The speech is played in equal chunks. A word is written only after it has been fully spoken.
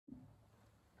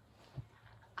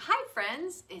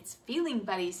friends, it's Feeling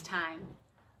Buddies time.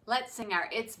 Let's sing our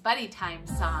It's Buddy Time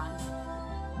song.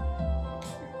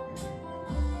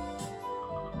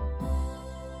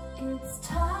 It's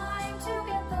time to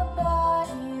get the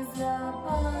buddies, the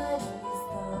buddies,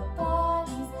 the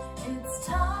buddies. It's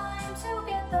time to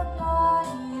get the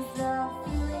buddies, the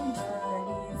feeling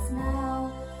buddies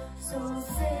now. So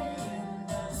sit in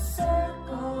the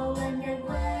circle and get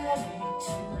ready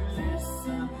to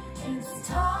listen. It's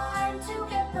time to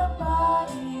get the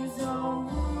buddies. Oh,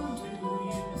 who do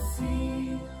you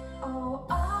see? Oh,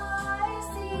 I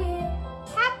see.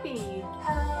 Happy.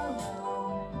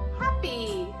 Hello.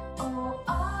 Happy. Oh,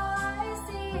 I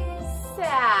see.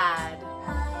 Sad.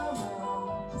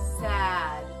 Hello.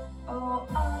 Sad. Oh,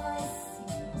 I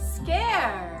see.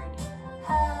 Scared.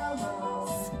 Hello.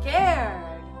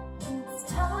 Scared. It's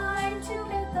time to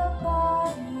get the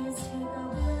buddies. Take a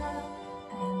breath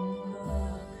and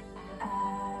look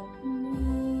at me.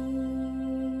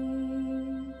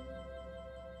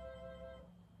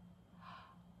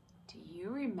 Do you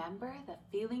remember the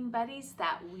Feeling Buddies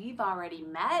that we've already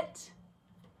met?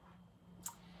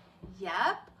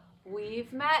 Yep,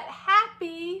 we've met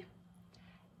Happy.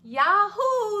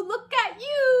 Yahoo, look at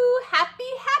you, happy,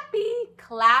 happy.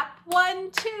 Clap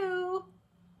 1, 2.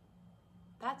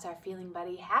 That's our Feeling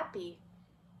Buddy, Happy.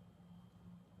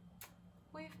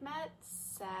 We've met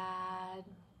Sad.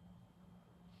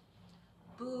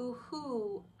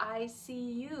 Boo-hoo, I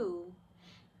see you.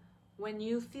 When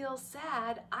you feel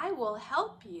sad, I will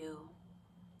help you.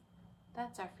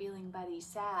 That's our Feeling Buddy,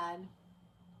 Sad.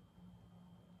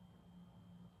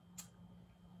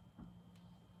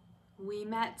 We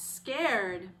met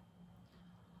Scared.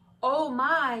 Oh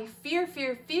my, fear,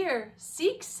 fear, fear,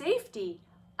 seek safety.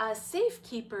 A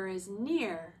safekeeper is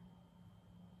near.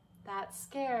 That's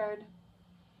Scared.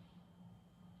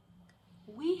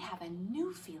 We have a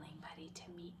new Feeling Buddy to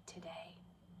meet today.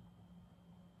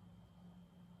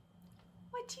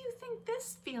 What do you think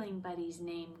this Feeling Buddy's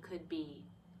name could be?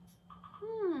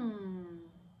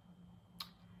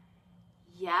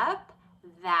 Yep,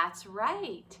 that's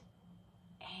right.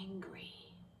 Angry.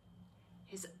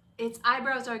 Its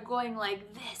eyebrows are going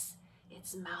like this.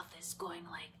 Its mouth is going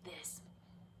like this.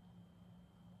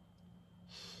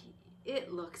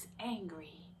 It looks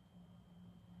angry.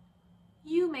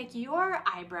 You make your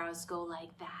eyebrows go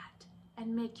like that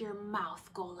and make your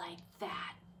mouth go like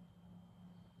that.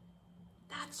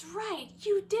 That's right,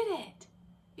 you did it.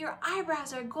 Your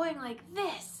eyebrows are going like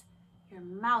this. Your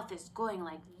mouth is going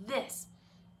like this.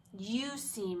 You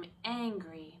seem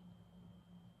angry.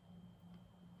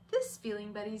 This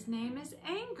Feeling Buddy's name is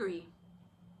Angry.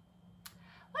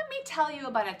 Let me tell you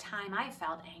about a time I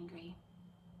felt angry.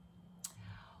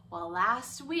 Well,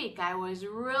 last week I was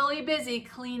really busy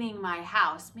cleaning my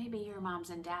house. Maybe your moms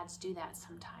and dads do that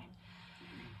sometime.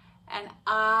 And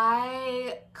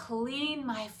I cleaned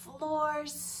my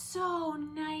floors so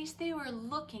nice. They were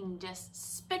looking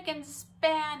just spick and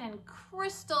span and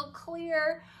crystal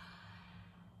clear.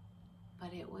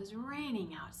 But it was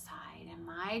raining outside and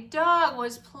my dog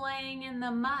was playing in the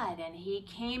mud and he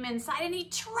came inside and he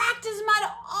tracked his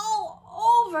mud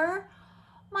all over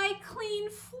my clean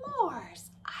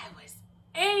floors. I was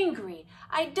angry.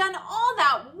 I'd done all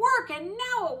that work and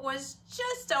now it was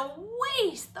just a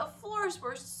waste. The floors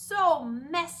were so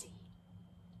messy.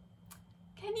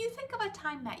 Can you think of a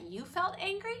time that you felt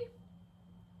angry?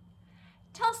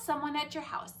 Tell someone at your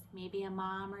house, maybe a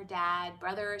mom or dad,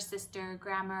 brother or sister,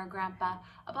 grandma or grandpa,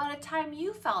 about a time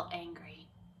you felt angry.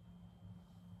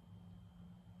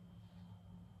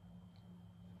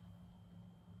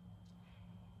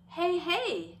 Hey,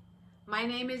 hey, my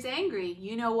name is Angry.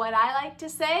 You know what I like to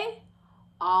say?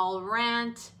 I'll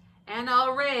rant and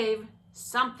I'll rave.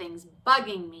 Something's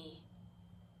bugging me.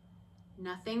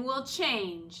 Nothing will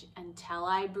change until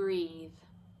I breathe.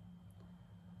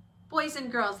 Boys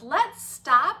and girls, let's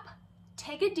stop,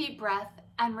 take a deep breath,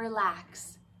 and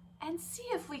relax, and see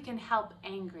if we can help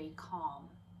Angry calm.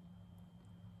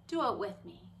 Do it with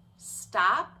me.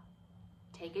 Stop,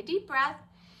 take a deep breath,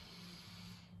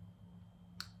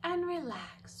 and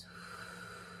relax.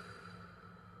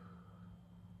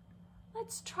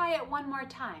 Let's try it one more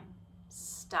time.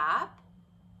 Stop,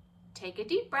 take a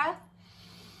deep breath,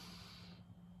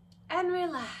 and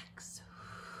relax.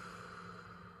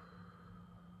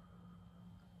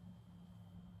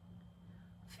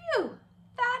 Phew,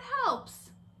 that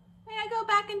helps. May I go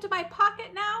back into my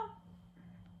pocket now?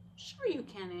 Sure you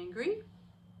can, Angry.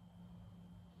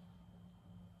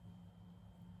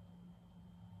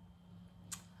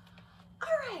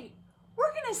 All right,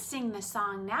 we're gonna sing the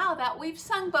song now that we've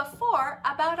sung before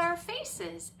about our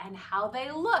faces and how they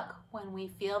look when we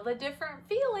feel the different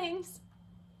feelings.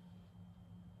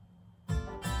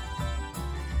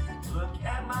 Look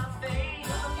at my face.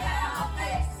 Look at my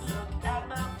face. Look at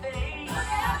my face.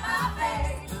 Look at my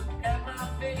face. Look at my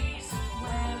face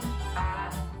when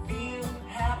I feel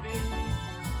happy.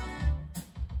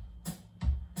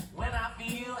 When I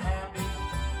feel happy,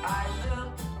 I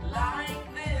look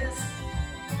like this.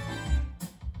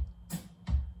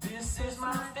 This is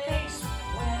my face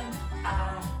when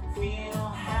I feel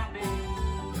happy.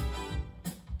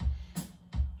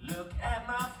 Look at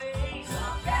my face.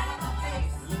 Look at my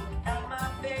face. Look at my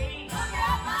face. Look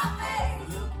at my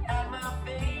face. Look at my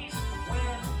face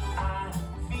when I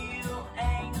feel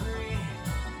angry.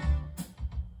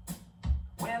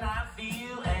 When I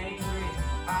feel angry,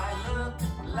 I look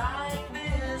like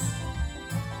this.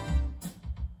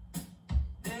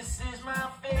 This is my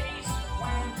face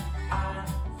when I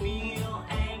feel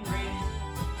angry.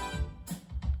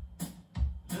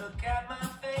 Look at my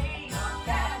face. Look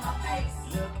at my face.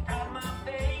 Look at my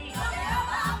face. Look at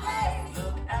my face.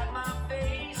 Look at my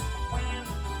face when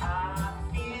I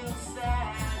feel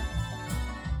sad.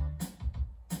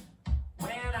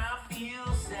 When I feel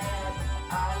sad,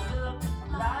 I look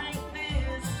like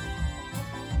this.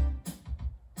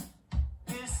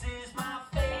 This is my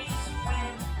face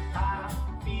when I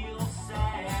feel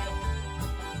sad.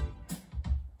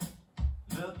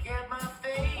 Look at my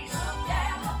face. Look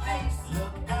at my face.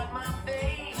 Look at my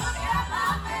face. Look at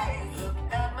my face. Look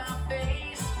at my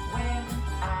face when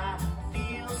I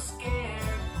feel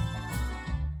scared.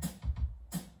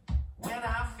 When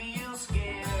I feel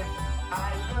scared,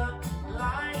 I look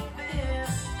like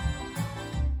this.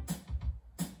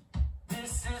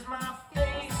 This is my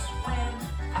face when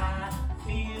I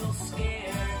feel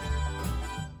scared.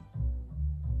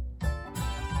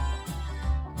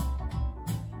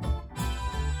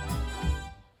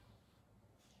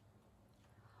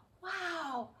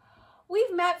 Wow,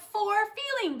 we've met 4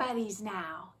 feeling buddies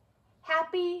now.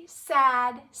 Happy,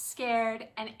 sad, scared,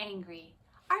 and angry.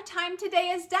 Our time today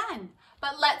is done,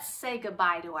 but let's say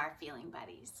goodbye to our feeling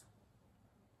buddies.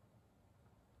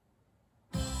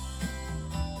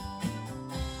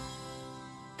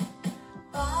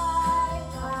 Bye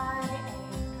bye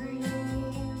angry,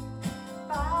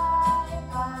 bye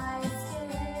bye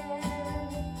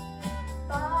scared,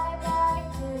 bye bye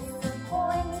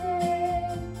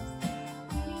disappointed.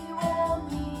 We will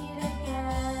meet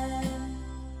again.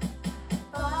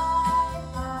 Bye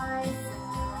bye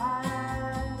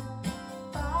sad,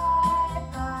 bye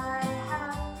bye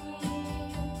happy,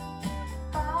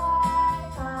 bye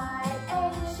bye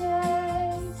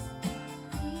anxious.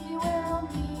 We will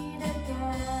meet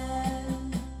again.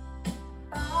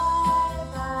 Bye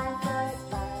bye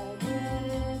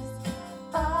frustrated.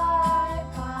 Bye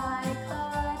bye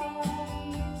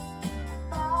buddies.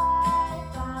 Bye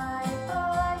bye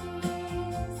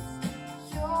buddies.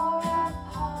 You're a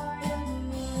part of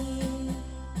me.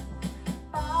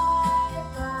 Bye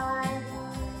bye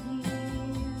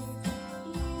buddies.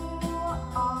 You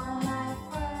are my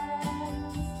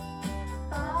friends.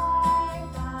 Bye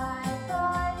bye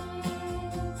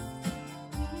buddies.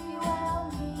 We will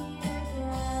meet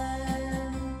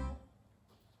again.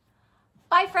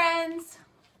 Bye, friends.